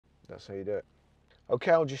That's how you do it.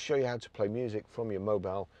 Okay, I'll just show you how to play music from your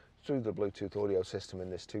mobile through the Bluetooth audio system in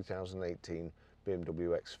this 2018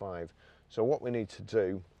 BMW X5. So what we need to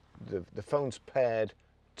do, the phone's paired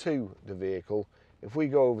to the vehicle. If we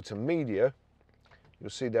go over to media, you'll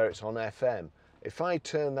see there it's on FM. If I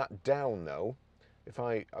turn that down though, if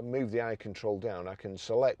I move the eye control down, I can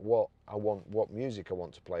select what I want, what music I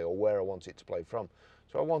want to play or where I want it to play from.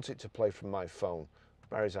 So I want it to play from my phone,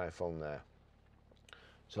 Barry's iPhone there.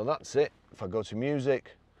 So that's it. If I go to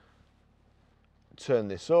music, turn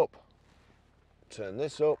this up,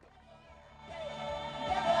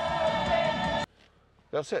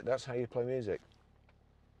 that's it, that's how you play music.